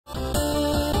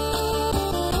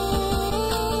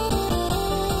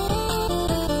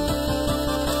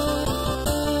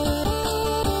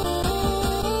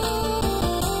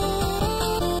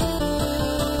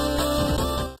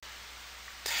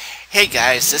Hey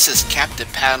guys, this is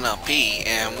CaptainPaladinLP,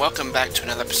 and welcome back to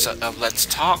another episode of Let's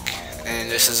Talk. And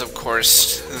this is, of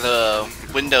course, the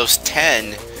Windows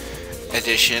 10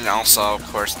 edition. Also, of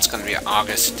course, it's going to be an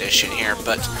August edition here.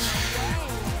 But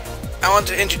I want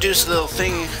to introduce a little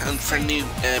thing for new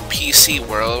PC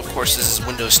world. Of course, this is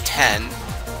Windows 10.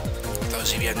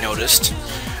 Those of you have noticed,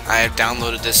 I have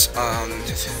downloaded this on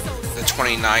the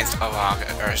 29th of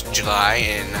August, or July,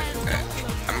 and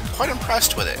I'm quite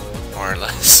impressed with it. More or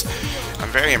less. I'm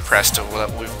very impressed with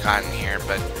what we've gotten here,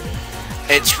 but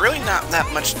it's really not that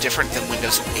much different than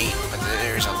Windows 8, but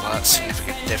there's a lot of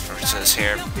significant differences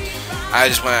here. I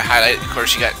just want to highlight, of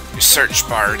course, you got your search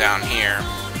bar down here,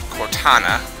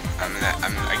 Cortana.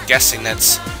 I'm guessing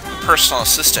that's the personal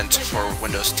assistant for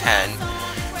Windows 10.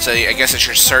 So I guess it's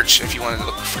your search if you want to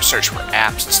look for search for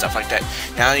apps and stuff like that.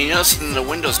 Now you notice in the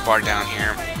Windows bar down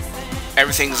here,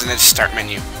 everything's in its start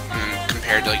menu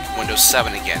compared to like Windows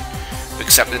 7 again.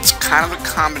 Except it's kind of a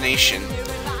combination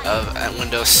of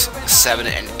Windows 7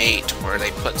 and 8, where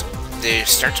they put the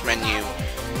start menu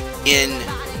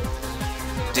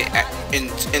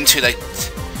into like,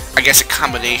 I guess, a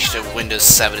combination of Windows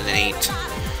 7 and 8.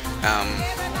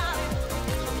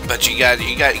 But you got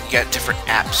different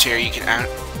apps here. You can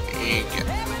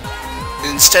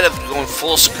instead of going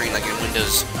full screen like in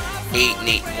Windows 8 and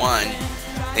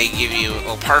 8.1, they give you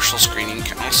a partial screen. You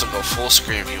can also go full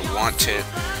screen if you want to.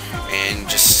 And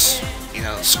just, you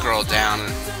know, scroll down.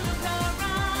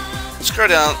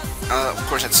 Of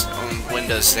course, that's on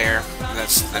Windows there.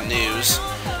 That's the news.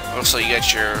 Also, you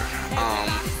got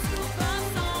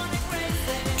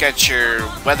your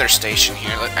weather station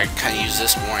here. Look, I kind of use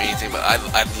this more than anything, but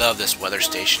I love this weather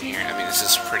station here. I mean, this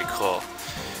is pretty cool.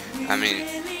 I mean,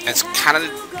 it's kind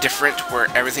of different where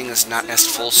everything is not as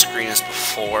full screen as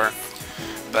before,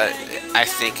 but I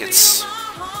think it's,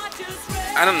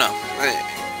 I don't know.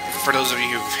 For those of you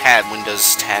who've had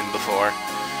Windows 10 before,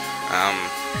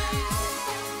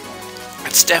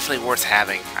 it's definitely worth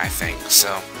having, I think.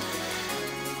 So,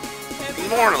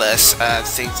 more or less, I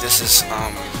think this is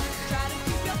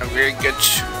a very good.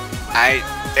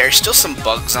 There's still some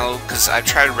bugs though, because I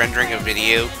tried rendering a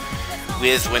video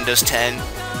with Windows 10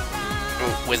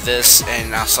 with this,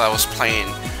 and also I was playing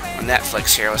on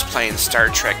Netflix here. I was playing Star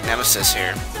Trek Nemesis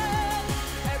here,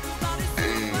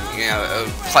 and you know,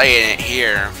 playing it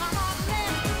here.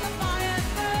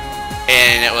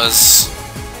 And it was,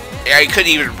 I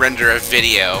couldn't even render a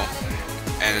video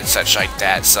and such like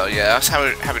that. So yeah, I was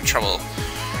having trouble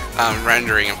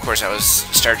rendering. Of course, I was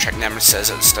Star Trek Nemesis.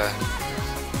 It's the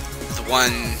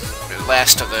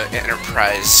last of the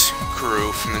Enterprise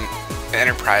crew from the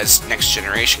Enterprise Next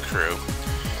Generation crew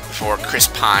before Chris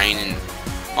Pine and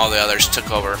all the others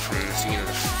took over from the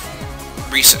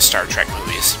recent Star Trek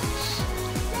movies.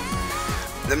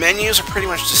 The menus are pretty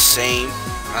much the same.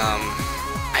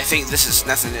 I think this is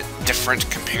nothing different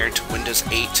compared to Windows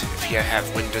 8. If you have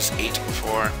Windows 8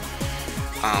 before,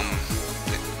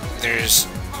 there's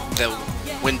the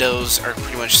windows are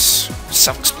pretty much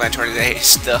self-explanatory. They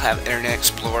still have Internet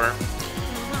Explorer,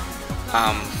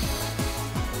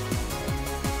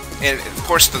 and of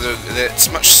course it's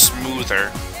much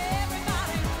smoother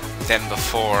than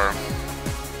before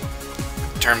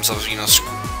in terms of, you know,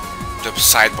 the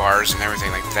sidebars and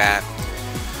everything like that.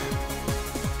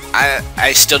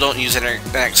 I still don't use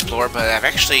Internet Explorer, but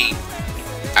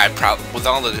with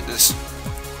all of this,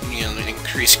 you know,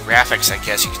 increased graphics, I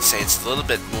guess you could say it's a little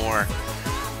bit more,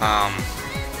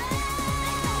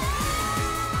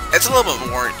 it's a little bit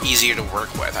more easier to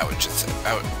work with. I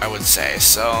would say.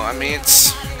 So I mean,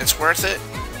 it's worth it.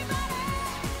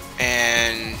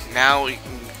 And now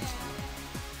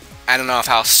I don't know if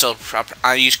I'll still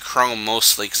I use Chrome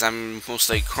mostly because I'm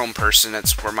mostly a Chrome person.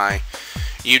 That's where my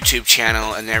YouTube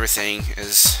channel and everything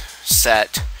is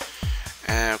set,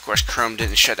 and of course Chrome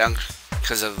didn't shut down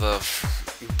because of the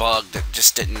bug that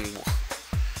just didn't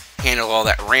handle all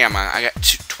that RAM. I got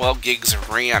 12 gigs of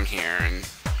RAM here, and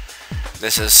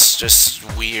this is just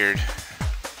weird,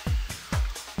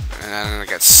 and I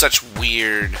got such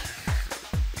weird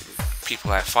people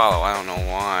I follow. I don't know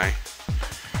why,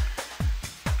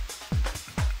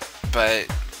 but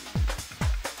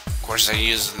of course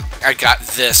I got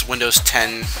this Windows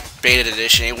 10 Beta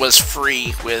Edition. It was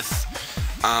free with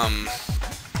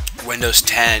Windows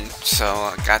 10, so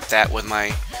I got that with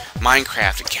my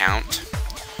Minecraft account.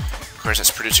 Of course,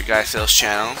 that's Producer Guy Phil's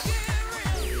channel.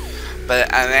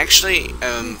 But I'm actually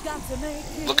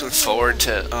looking forward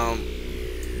to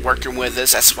working with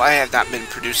this. That's why I have not been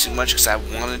producing much, because I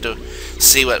wanted to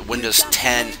see what Windows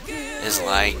 10 is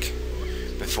like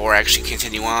before I actually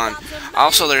continue on.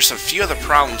 Also, there's a few other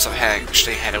problems I've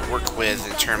actually had to work with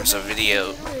in terms of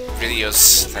video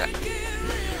videos that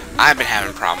I've been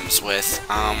having problems with.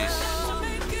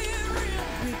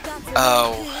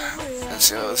 Let's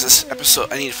see, is this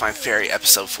episode? I need to find Fairy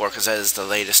episode 4 because that is the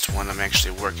latest one I'm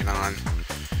actually working on.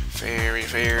 Fairy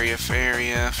 3,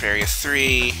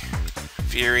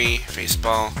 Fury,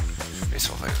 Baseball.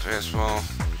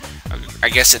 I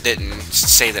guess it didn't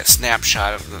say that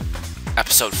snapshot of the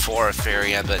episode 4 of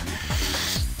Feria, but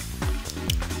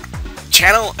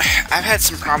channel, I've had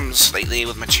some problems lately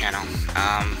with my channel.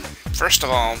 First of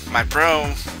all, my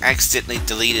bro accidentally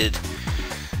deleted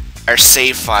our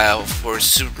save file for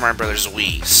Super Mario Bros.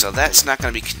 Wii, so that's not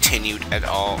going to be continued at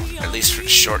all, at least for the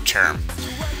short term.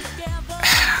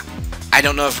 I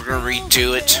don't know if we're going to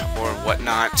redo it or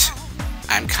whatnot.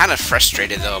 I'm kind of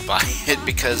frustrated though by it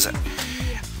because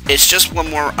it's just one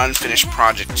more unfinished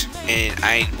project, and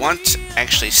I want to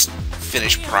actually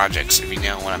finish projects, if you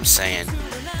know what I'm saying.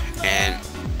 And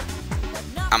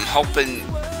I'm hoping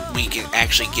we can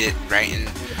actually get it right. And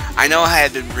I know I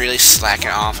have been really slacking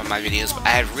off on my videos, but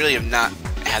I really have not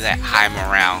had that high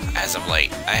morale as of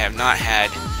late. I have not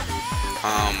had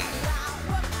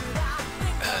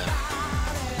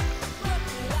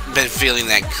been feeling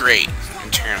that great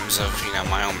in terms of, you know,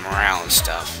 my own morale and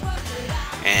stuff.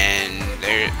 And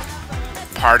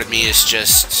part of me is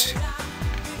just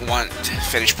want to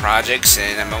finish projects,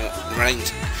 and I'm running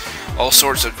all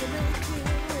sorts of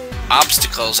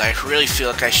obstacles I really feel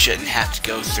like I shouldn't have to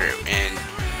go through, and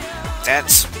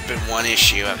that's been one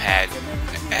issue I've had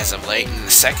as of late. And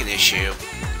the second issue,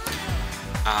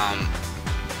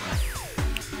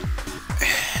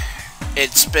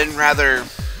 it's been rather,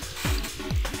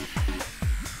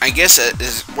 I guess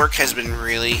work has been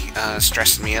really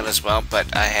stressing me out as well,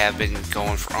 but I have been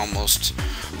going for almost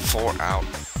 40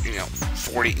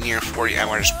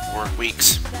 hours work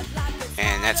weeks,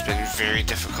 and that's been very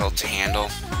difficult to handle,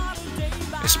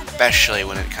 especially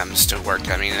when it comes to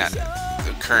work. I mean,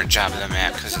 the current job that I'm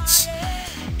at, because it's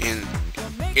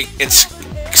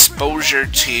exposure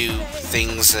to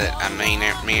things that I may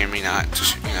or may not,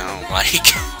 you know,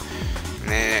 like. And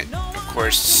then, of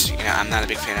course, you know, I'm not a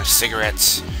big fan of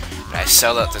cigarettes, but I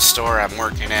sell at the store I'm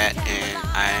working at,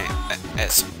 and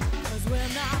it's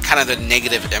kind of the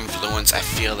negative influence I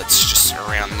feel that's just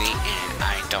around me, and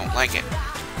I don't like it.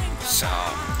 So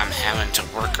I'm having to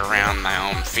work around my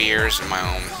own fears and my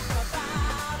own,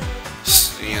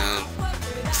 you know,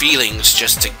 feelings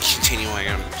just to continue in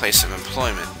a place of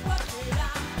employment,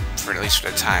 for at least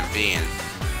for the time being.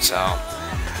 So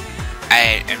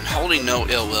I am holding no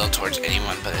ill will towards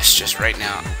anyone, but it's just right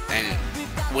now, and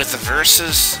with the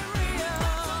verses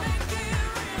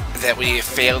that we have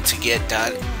failed to get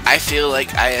done, I feel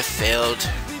like I have failed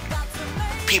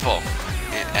people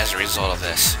as a result of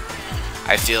this.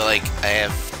 I feel like I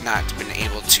have not been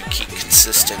able to keep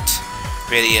consistent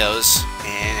videos,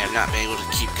 and have not been able to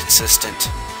keep consistent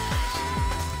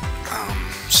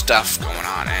stuff going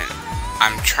on, and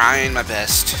I'm trying my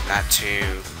best not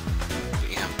to,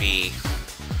 you know, be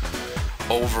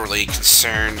overly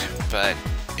concerned, but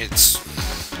it's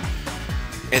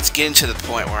getting to the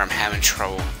point where I'm having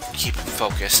trouble keeping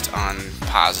focused on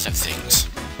positive things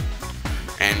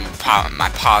and my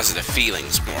positive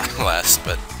feelings, more or less.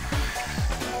 But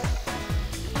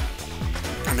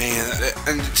I mean,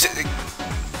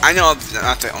 I know I'm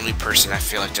not the only person I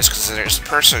feel like this, because there's a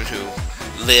person who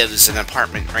lives in an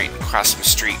apartment right across the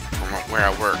street from where I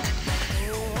work.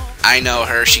 I know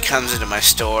her. She comes into my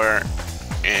store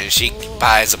and she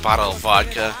buys a bottle of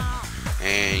vodka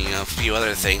and, you know, a few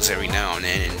other things every now and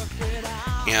then. And,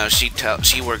 you know, she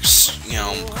works, you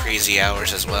know, crazy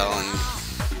hours as well, and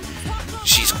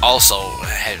she's also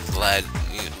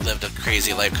lived a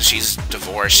crazy life because she's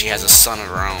divorced. She has a son of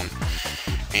her own,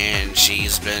 and she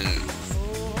has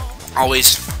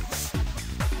always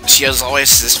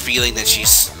this feeling that she's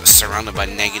surrounded by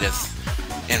negative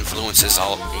influences.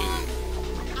 To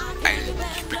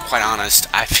be quite honest,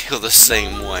 I feel the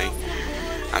same way.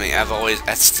 I mean,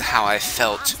 that's how I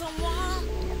felt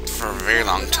for a very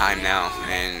long time now,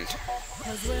 and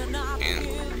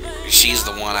she's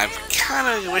the one I kind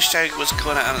of wished I was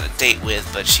going on a date with,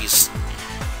 but she's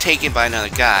taken by another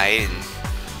guy. And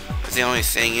the only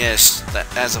thing is that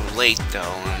as of late, though,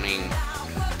 I mean,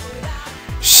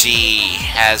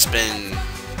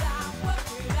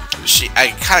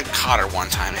 I kind of caught her one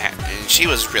time, and she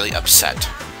was really upset.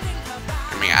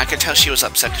 I mean, I could tell she was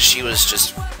upset because she was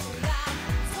just,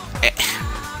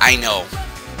 I know,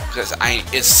 because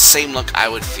it's the same look I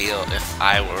would feel if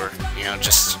I were, you know,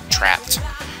 just trapped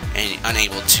and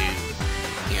unable to,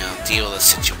 you know, deal with the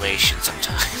situation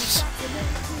sometimes.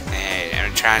 And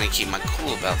I'm trying to keep my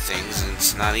cool about things, and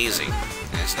it's not easy.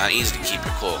 And it's not easy to keep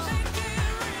your cool.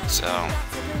 So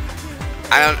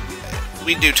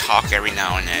we do talk every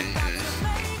now and then,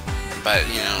 but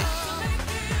you know,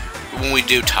 when we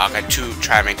do talk, I do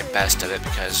try to make the best of it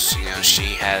because, you know,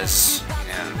 she has,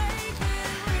 you know,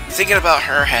 thinking about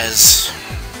her has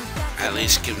at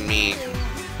least given me,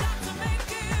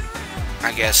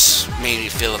 I guess, made me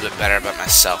feel a bit better about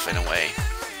myself in a way.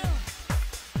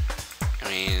 I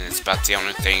mean, it's about the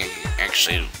only thing I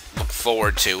actually look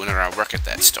forward to whenever I work at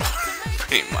that store,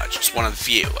 pretty much. It's one of the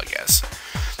few, I guess.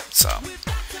 So,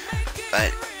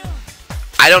 but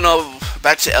I don't know,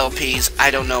 back to LPs,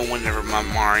 I don't know whenever my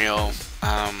Mario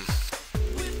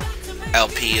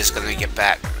LP is going to get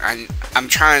back. I'm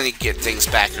trying to get things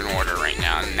back in order right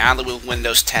now. And now that with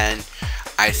Windows 10,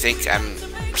 I think I'm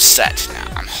set now.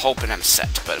 I'm hoping I'm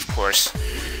set. But of course,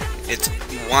 it's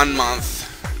 1 month,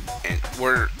 and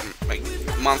we're like,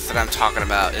 month that I'm talking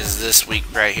about is this week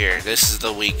right here. This is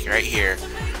the week right here.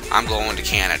 I'm going to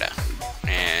Canada,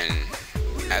 and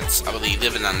that's, I will be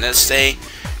living on this day,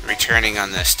 returning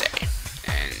on this day,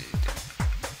 and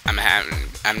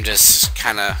I'm just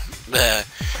kind of.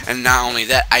 And not only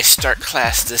that, I start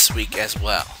class this week as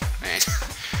well. And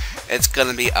it's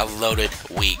gonna be a loaded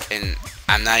week, and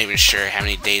I'm not even sure how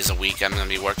many days a week I'm gonna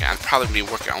be working. I'm probably gonna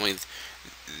be working only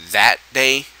that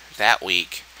day, that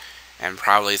week, and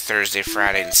probably Thursday,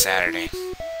 Friday, and Saturday.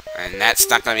 And that's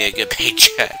not gonna be a good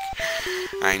paycheck.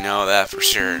 I know that for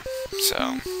sure.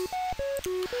 So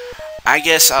I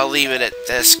guess I'll leave it at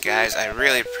this, guys. I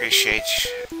really appreciate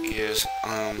you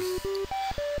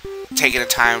taking the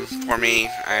time for me.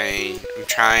 I'm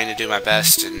trying to do my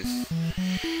best and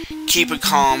keep it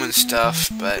calm and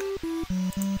stuff, but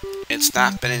it's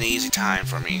not been an easy time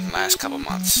for me the last couple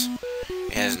months.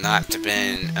 It has not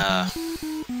been a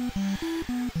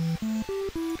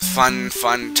fun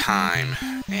time,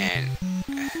 and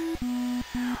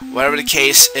whatever the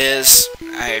case is,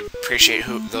 I appreciate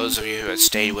those of you who have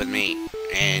stayed with me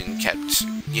and kept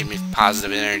giving me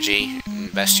positive energy the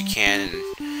best you can. And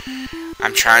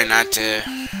I'm trying not to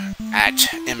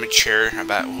act immature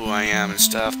about who I am and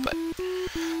stuff, but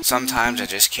sometimes I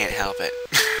just can't help it.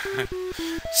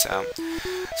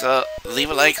 So leave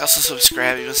a like, also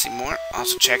subscribe if you want to see more.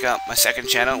 Also check out my second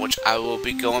channel, which I will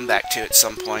be going back to at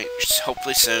some point,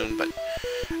 hopefully soon, but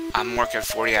I'm working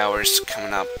 40 hours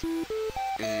coming up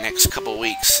in the next couple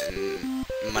weeks, and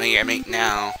the money I make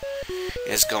now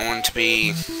is going to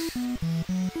be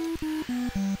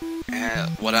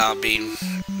what I'll be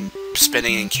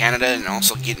spending in Canada, and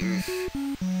also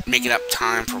making up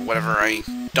time for whatever I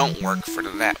don't work for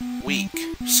that week.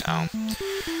 So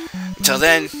until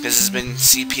then, this has been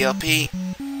CPLP.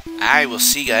 I will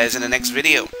see you guys in the next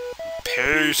video.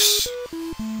 Peace.